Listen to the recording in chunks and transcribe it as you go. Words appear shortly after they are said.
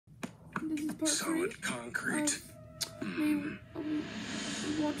This is part solid 3 concrete. of me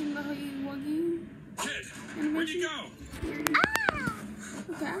watching the Huggy Wuggy. Kid, where'd you go?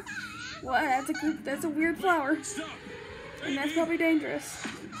 Okay. Well, that's a weird flower. Stop! And that's probably dangerous.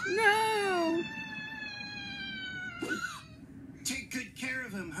 No! Take good care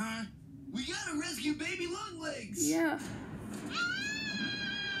of him, huh? We gotta rescue baby Longlegs! Yeah.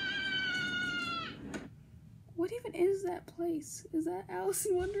 What even is that place? Is that Alice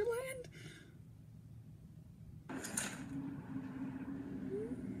in Wonderland?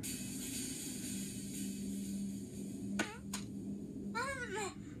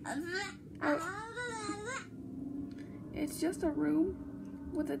 Oh. It's just a room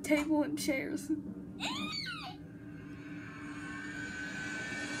with a table and chairs.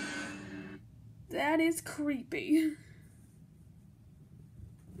 That is creepy.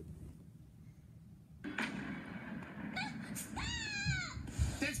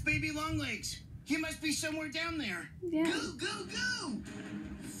 That's baby Longlegs. He must be somewhere down there. Yeah. Go, go, go!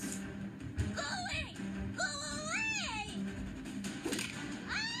 Go away! Go away!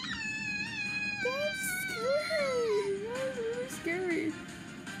 That's scary. That is really scary.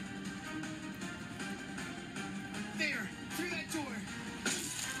 There, through that door.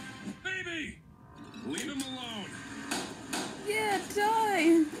 Baby! Leave him alone. Yeah,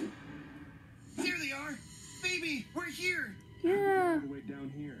 die. There they are. Baby, we're here. Yeah. All the way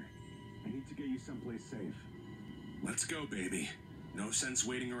down here. I need to get you someplace safe. Let's go, baby. No sense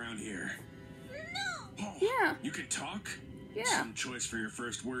waiting around here. No! Oh, Yeah. You can talk? Yeah. Some choice for your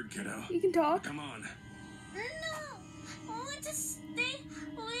first word, kiddo. You can talk. Come on. No! I want to stay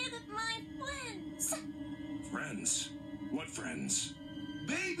with my friends. Friends? What friends?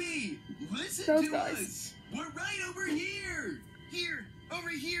 Baby, listen Those to guys. us. We're right over here. Here, over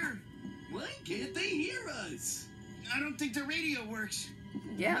here. Why can't they hear us? I don't think the radio works.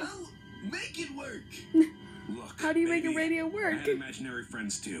 Yeah. Well, make it work. Look, How do you make a baby, radio I work? had imaginary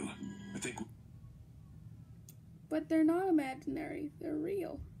friends too. I think But they're not imaginary. They're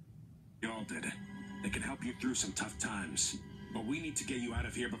real. we all did. They can help you through some tough times. But we need to get you out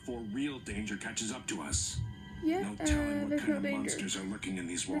of here before real danger catches up to us. Yeah, No telling what there's kind no of danger. monsters are lurking in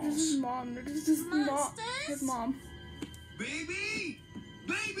these They're just his walls. mom. They're just his mom. Monsters? His mom. Baby!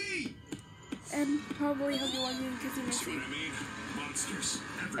 Baby! And probably Huggy Wuggy because he See Missy. what I mean? Monsters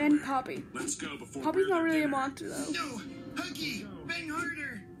everywhere. And Poppy. Let's go before Poppy's we're not their really a dinner. monster though. No! Huggy! Bang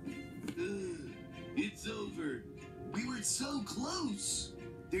harder! It's over. We were so close.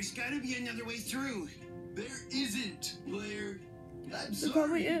 There's gotta be another way through. There isn't, Blair. I'm There sorry.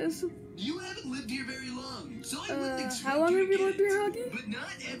 probably is. You haven't lived here very long, so I wouldn't expect How long you have to you get lived it. here, Huggy? But not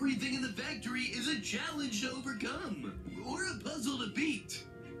everything in the factory is a challenge to overcome, or a puzzle to beat.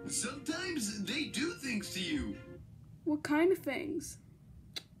 Sometimes they do things to you. What kind of things?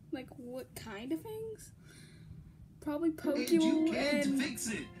 Like what kind of things? Probably poke And you you can't and fix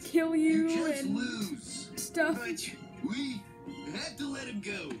it. kill You you just and lose. stuff. But we have to let him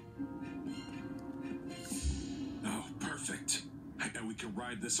go. Oh, perfect. I bet we can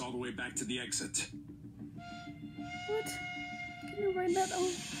ride this all the way back to the exit. What? Can you write that on?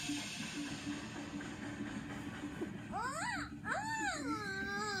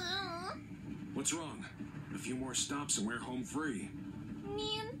 What's wrong? A few more stops and we're home free.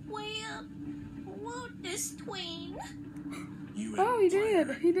 Me and Whale rode this train. You Oh, he Fire.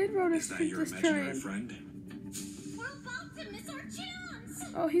 did. He did road Is that your this imaginary train. friend? We're about to miss our chance.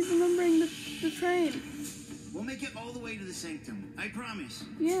 Oh, he's remembering the train. We'll make it all the way to the sanctum. I promise.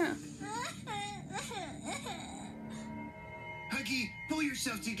 Yeah. Huggy, pull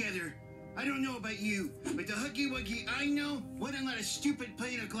yourself together. I don't know about you, but the Huggy Wuggy I know wouldn't let a stupid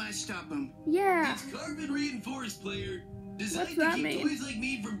plate of glass stop him. Yeah. It's carbon reinforced, player. Designed What's to that keep mean? toys like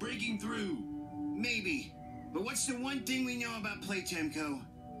me from breaking through. Maybe. But what's the one thing we know about Playtime Co?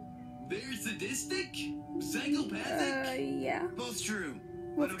 They're sadistic? Psychopathic? Yeah. Both true.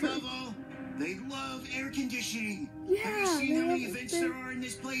 What's But above true? all, they love air conditioning. Yeah, Have you seen they how many love events it. there are in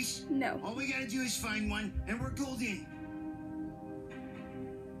this place? No. All we gotta do is find one, and we're golden.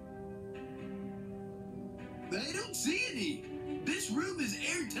 I don't see any. This room is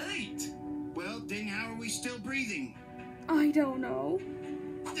airtight. Well, then how are we still breathing? I don't know.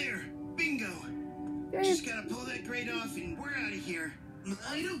 There, bingo. There's- Just gotta pull that grate off, and we're out of here.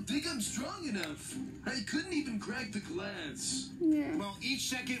 I don't think I'm strong enough. I couldn't even crack the glass. Yeah. Well, each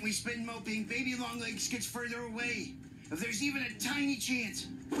second we spend moping, baby Longlegs gets further away. If there's even a tiny chance,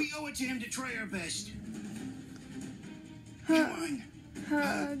 we owe it to him to try our best. Come on.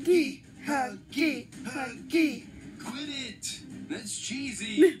 Huggy, Huggy, Huggy. Quit it. That's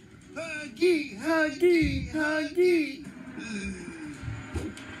cheesy. Huggy, Huggy, Huggy.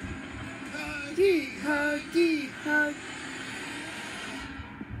 Huggy, Huggy, Hug.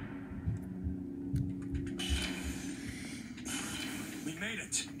 We made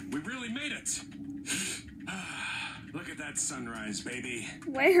it. We really made it. Look at that sunrise, baby.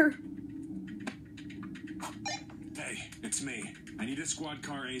 Where? Hey, it's me. I need a squad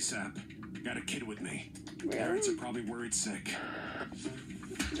car ASAP. Got a kid with me. Really? Parents are probably worried sick.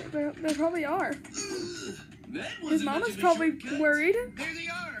 They probably are. That His wasn't mom much is of a probably shortcut. worried. There they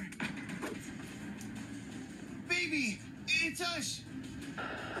are. Baby, it's us.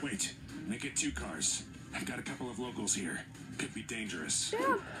 Wait, make it 2 cars. I've got a couple of locals here. Could be dangerous.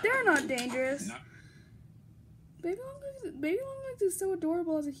 Yeah, they're not dangerous. No, Baby Longlegs is so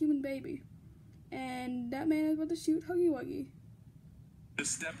adorable as a human baby. And that man is about to shoot Huggy Wuggy. a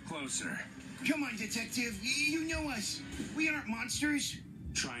step closer. Come on, detective. You know us. We aren't monsters.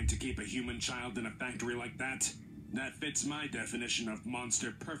 Trying to keep a human child in a factory like that? That fits my definition of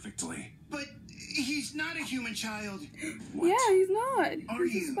monster perfectly. But he's not a human child. What? Yeah, he's not. Are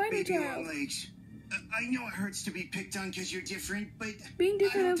He's a you, spider baby child. Longlegs? I know it hurts to be picked on because you're different, but Being I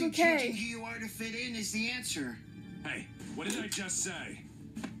different don't is think okay. changing who you are to fit in is the answer. Hey, what did I just say?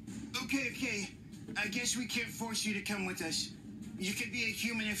 Okay. I guess we can't force you to come with us. You can be a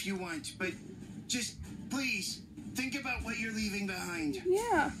human if you want, but just please think about what you're leaving behind.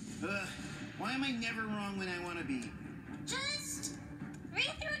 Yeah. Why am I never wrong when I want to be? Just breathe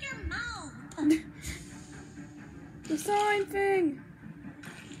through your mouth. The sign thing.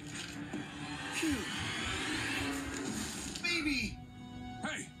 Phew. Baby!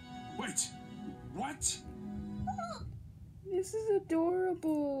 Hey, wait. What? This is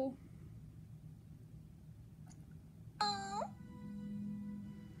adorable. Oh.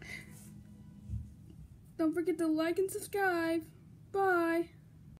 Don't forget to like and subscribe. Bye.